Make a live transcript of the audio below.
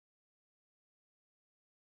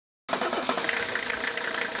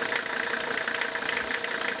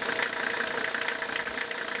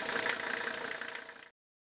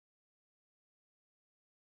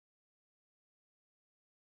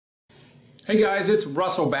Hey guys, it's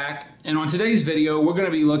Russell back, and on today's video we're going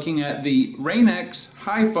to be looking at the Rainx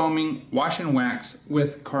high foaming wash and wax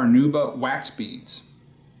with Carnauba wax beads.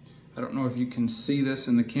 I don't know if you can see this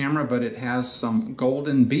in the camera, but it has some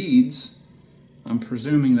golden beads. I'm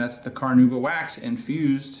presuming that's the Carnauba wax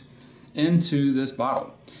infused into this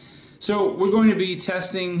bottle. So we're going to be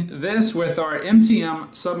testing this with our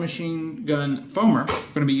MTM submachine gun foamer.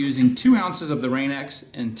 We're going to be using 2 ounces of the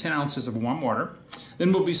Rainx and 10 ounces of warm water.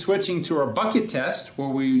 Then we'll be switching to our bucket test, where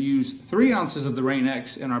we use 3 ounces of the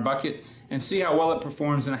Rainx in our bucket and see how well it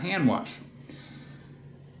performs in a hand wash.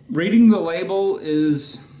 Reading the label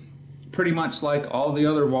is pretty much like all the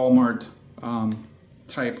other Walmart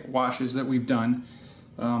type washes that we've done.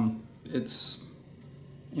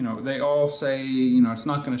 They all say, it's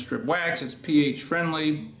not going to strip wax, it's pH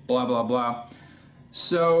friendly, blah, blah, blah.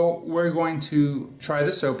 So we're going to try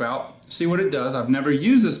the soap out, see what it does. I've never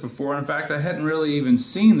used this before. In fact, I hadn't really even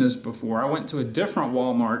seen this before. I went to a different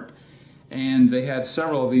Walmart and they had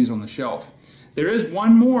several of these on the shelf. There is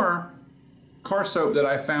one more car soap that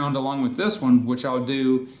I found along with this one, which I'll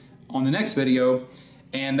do on the next video,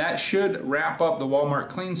 and that should wrap up the Walmart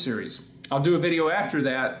Clean series. I'll do a video after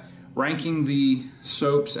that ranking the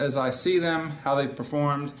soaps as I see them, how they've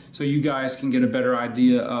performed, so you guys can get a better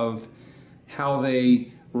idea of how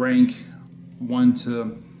they rank 1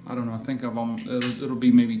 to, I don't know, I think of them, it'll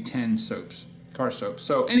be maybe 10 soaps, car soaps.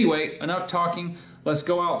 So anyway, enough talking, let's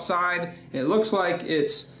go outside. It looks like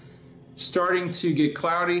it's starting to get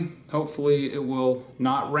cloudy. Hopefully it will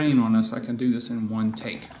not rain on us. I can do this in one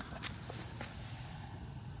take.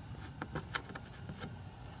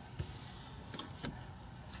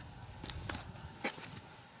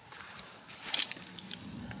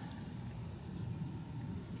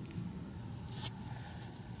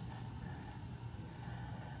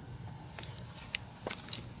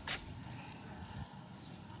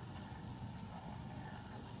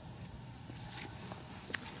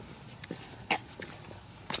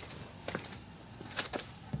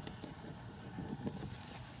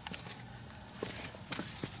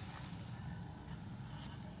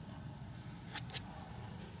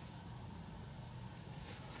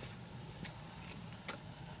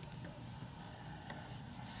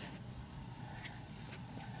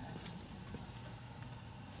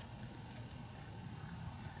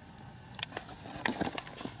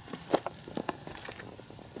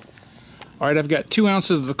 Alright, I've got 2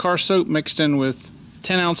 ounces of the car soap mixed in with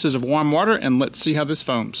 10 ounces of warm water, and let's see how this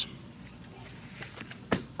foams.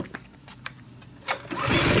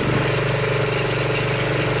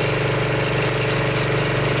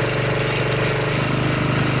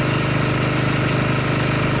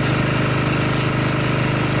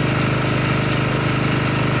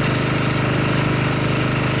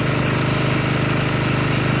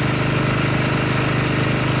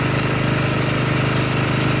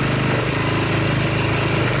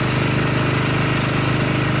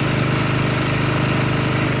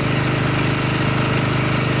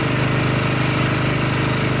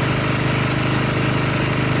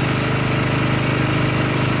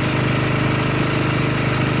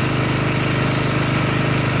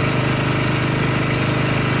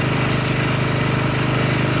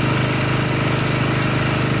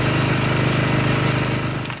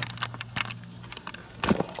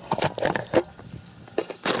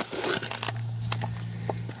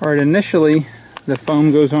 Alright, initially the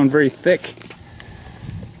foam goes on very thick.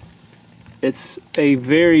 It's a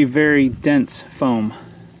very, very dense foam.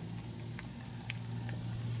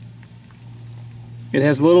 It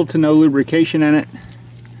has little to no lubrication in it.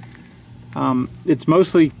 It's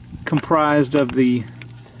mostly comprised of the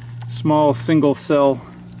small single cell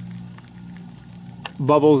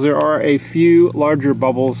bubbles. There are a few larger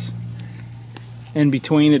bubbles in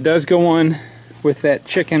between. It does go on with that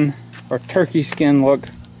chicken or turkey skin look,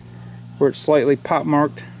 where it's slightly pop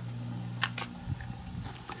marked.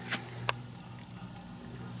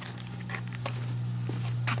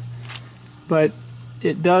 But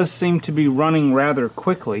it does seem to be running rather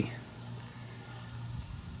quickly.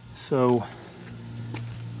 So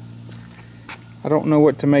I don't know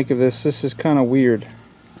what to make of this. This is kind of weird.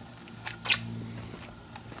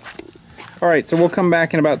 Alright, so we'll come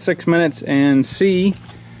back in about 6 minutes and see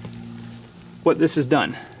what this has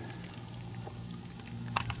done.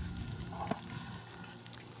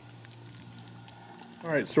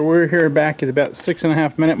 Alright, so we're here back at about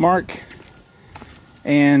 6.5 minute mark,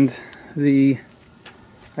 and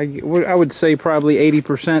I would say probably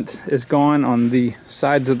 80% is gone on the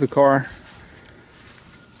sides of the car.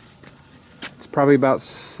 It's probably about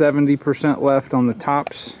 70% left on the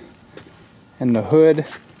tops and the hood.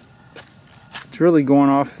 It's really going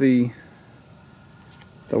off the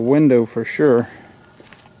the window for sure.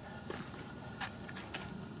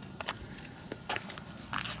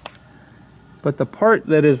 But the part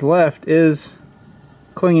that is left is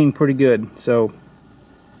clinging pretty good. So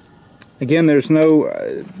again, there's no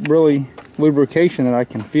really lubrication that I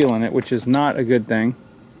can feel in it, which is not a good thing.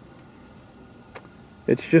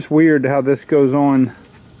 It's just weird how this goes on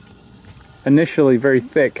initially very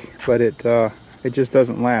thick, but it just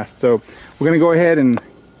doesn't last. So we're going to go ahead and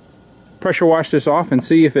pressure wash this off and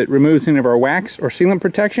see if it removes any of our wax or sealant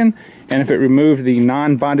protection, and if it removed the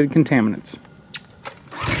non-bonded contaminants.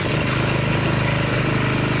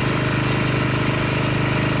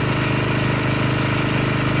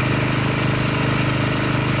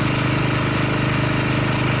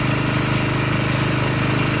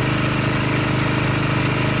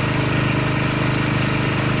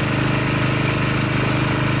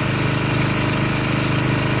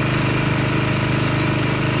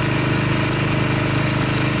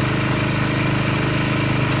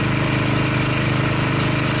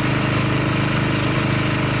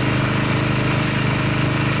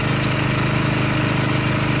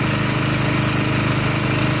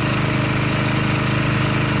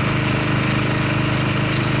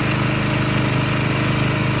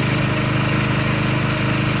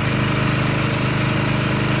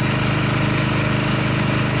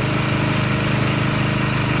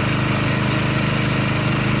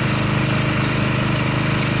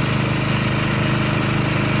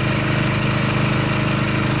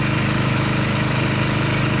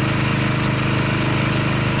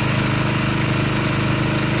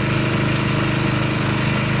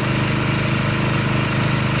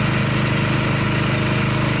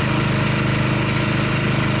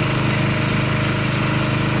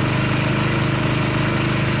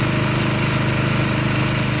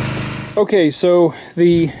 Okay, so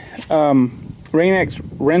the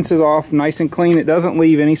Rainx rinses off nice and clean. It doesn't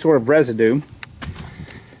leave any sort of residue.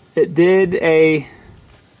 It did a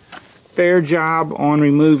fair job on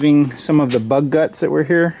removing some of the bug guts that were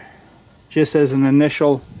here, just as an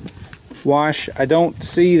initial wash. I don't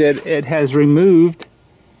see that it has removed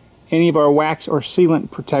any of our wax or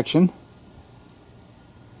sealant protection.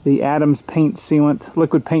 The Adams paint sealant,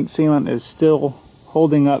 liquid paint sealant, is still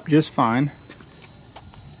holding up just fine.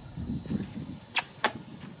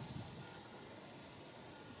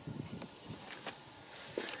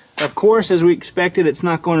 Of course, as we expected, it's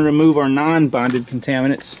not going to remove our non-bonded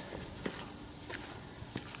contaminants.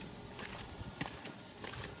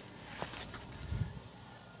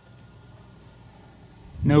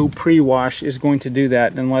 No pre-wash is going to do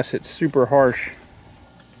that unless it's super harsh,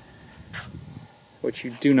 which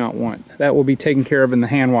you do not want. That will be taken care of in the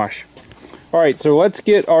hand wash. Alright, so let's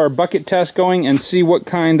get our bucket test going and see what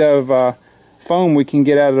kind of foam we can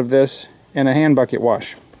get out of this in a hand bucket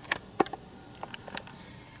wash.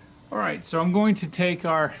 Alright, so I'm going to take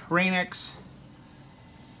our Rainx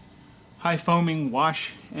high foaming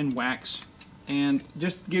wash and wax and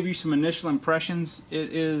just give you some initial impressions.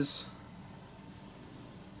 It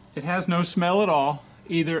has no smell at all,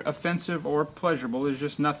 either offensive or pleasurable. There's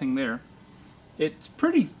just nothing there. It's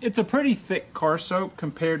a pretty thick car soap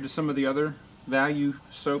compared to some of the other value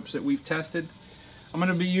soaps that we've tested. I'm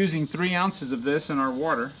going to be using 3 ounces of this in our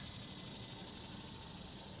water.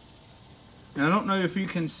 And I don't know if you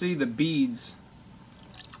can see the beads.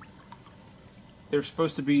 They're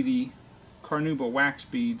supposed to be the Carnauba wax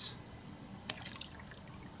beads.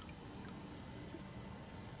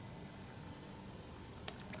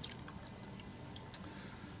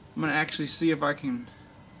 I'm going to actually see if I can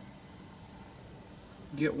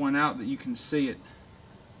get one out that you can see it.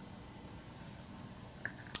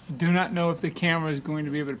 I do not know if the camera is going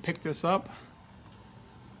to be able to pick this up,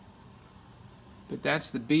 but that's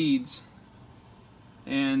the beads.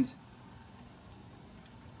 And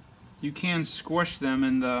you can squish them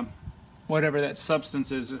in the whatever that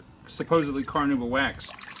substance is, supposedly Carnauba wax.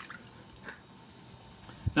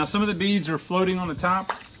 Now some of the beads are floating on the top,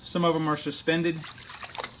 some of them are suspended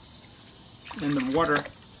in the water.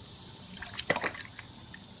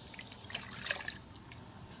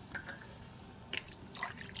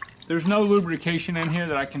 There's no lubrication in here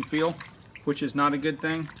that I can feel, which is not a good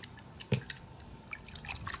thing.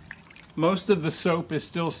 Most of the soap is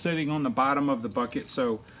still sitting on the bottom of the bucket,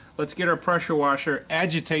 so let's get our pressure washer,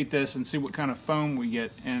 agitate this, and see what kind of foam we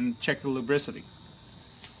get, and check the lubricity.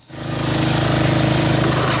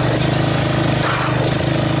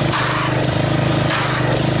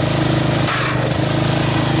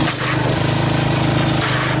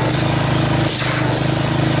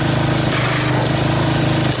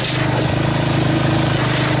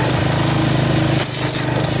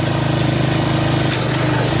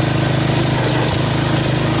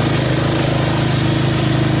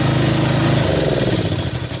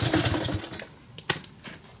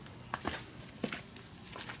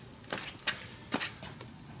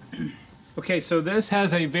 Okay, so this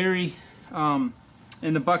has a very,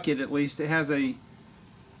 in the bucket at least, it has a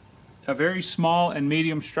very small and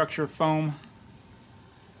medium structure foam.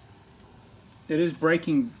 It is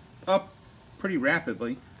breaking up pretty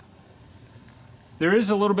rapidly. There is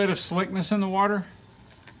a little bit of slickness in the water.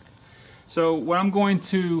 So what I'm going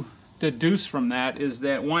to deduce from that is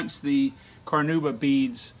that once the Carnauba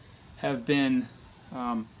beads have been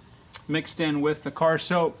mixed in with the car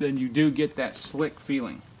soap, then you do get that slick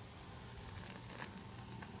feeling.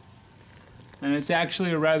 And it's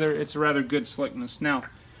actually a rather good slickness. Now,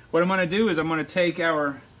 what I'm going to do is I'm going to take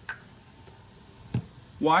our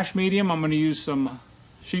wash medium. I'm going to use some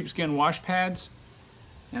sheepskin wash pads,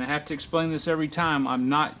 and I have to explain this every time.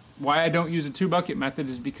 Why I don't use a 2-bucket method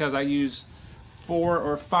is because I use 4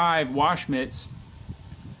 or 5 wash mitts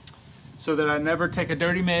so that I never take a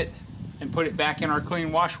dirty mitt and put it back in our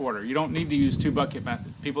clean wash water. You don't need to use 2-bucket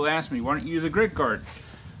method. People ask me, why don't you use a grit guard?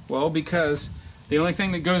 Well, because the only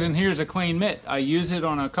thing that goes in here is a clean mitt. I use it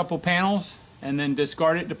on a couple panels and then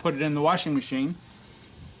discard it to put it in the washing machine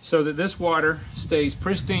so that this water stays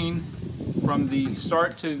pristine from the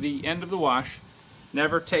start to the end of the wash,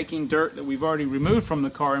 never taking dirt that we've already removed from the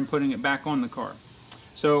car and putting it back on the car.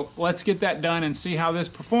 So let's get that done and see how this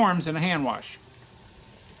performs in a hand wash.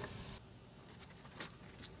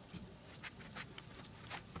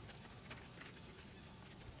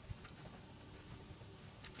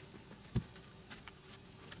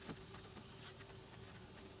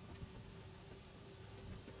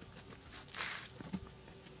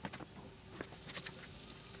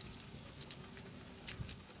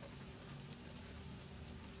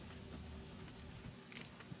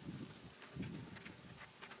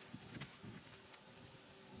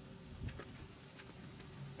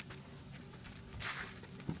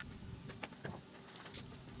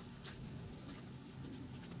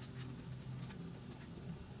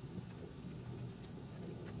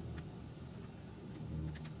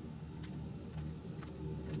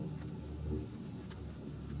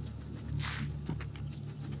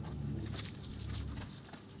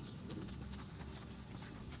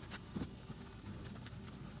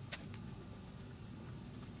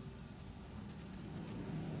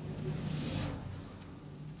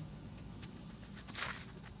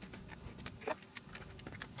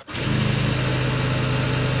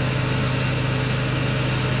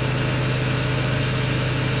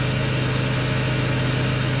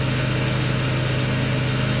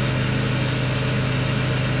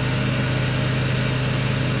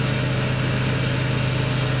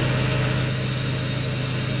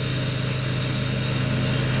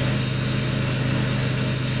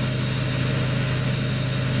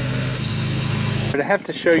 But I have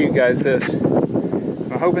to show you guys this.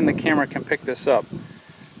 I'm hoping the camera can pick this up.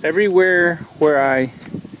 Everywhere where I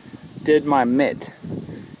did my mitt,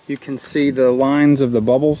 you can see the lines of the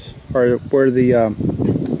bubbles, or where the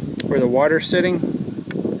water's sitting.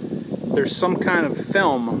 There's some kind of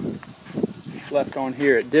film left on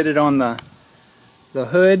here. It did it on the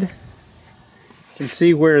hood. You can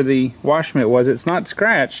see where the wash mitt was. It's not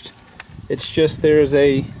scratched. It's just there's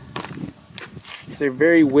a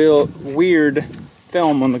very weird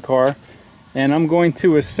film on the car, and I'm going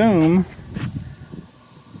to assume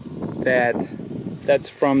that that's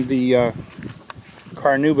from the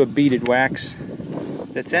Carnauba beaded wax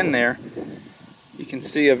that's in there. You can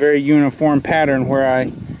see a very uniform pattern where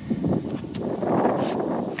I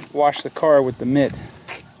wash the car with the mitt.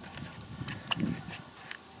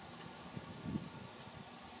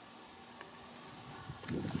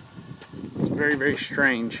 It's very, very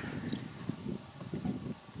strange.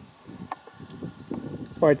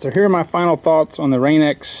 Alright, so here are my final thoughts on the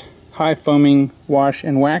Rainx high foaming wash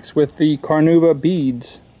and wax with the Carnauba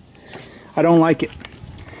beads. I don't like it.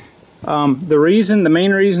 The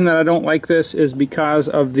main reason that I don't like this is because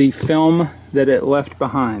of the film that it left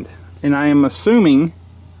behind. And I am assuming,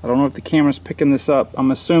 I don't know if the camera's picking this up,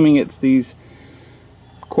 I'm assuming it's these,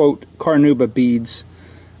 quote, Carnauba beads.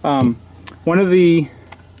 One of the,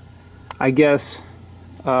 I guess,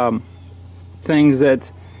 things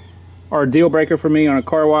that are a deal breaker for me on a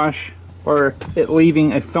car wash, or it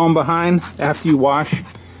leaving a film behind after you wash,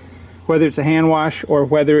 whether it's a hand wash or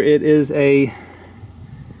whether it is a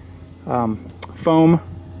foam.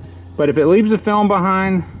 But if it leaves a film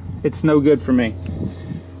behind, it's no good for me.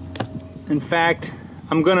 In fact,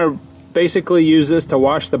 I'm gonna basically use this to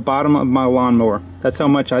wash the bottom of my lawnmower. That's how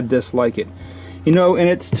much I dislike it. You know, and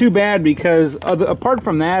it's too bad because apart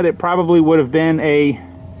from that, it probably would have been a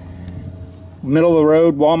middle of the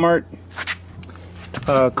road Walmart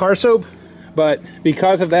car soap, but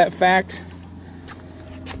because of that fact,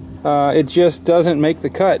 it just doesn't make the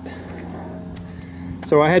cut.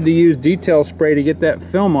 So I had to use detail spray to get that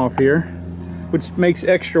film off here, which makes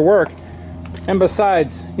extra work. And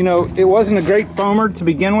besides, you know, it wasn't a great foamer to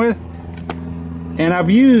begin with, and I've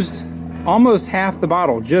used almost half the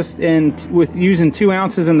bottle just with using 2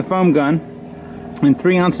 ounces in the foam gun and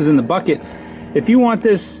 3 ounces in the bucket. If you want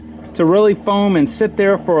this to really foam and sit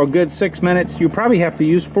there for a good 6 minutes, you probably have to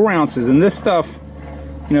use 4 ounces. And this stuff,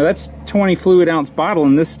 you know, that's 20 fluid ounce bottle,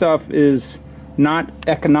 and this stuff is not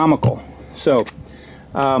economical. So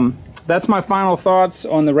that's my final thoughts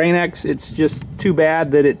on the Rainx. It's just too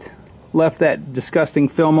bad that it left that disgusting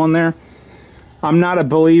film on there. I'm not a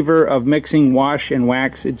believer of mixing wash and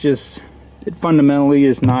wax. It fundamentally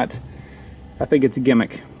is not. I think it's a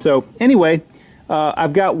gimmick. So anyway,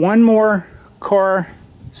 I've got one more car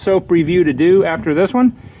soap review to do after this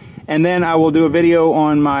one, and then I will do a video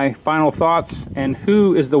on my final thoughts and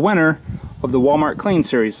who is the winner of the Walmart Clean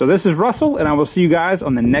series. So this is Russell, and I will see you guys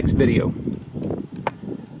on the next video.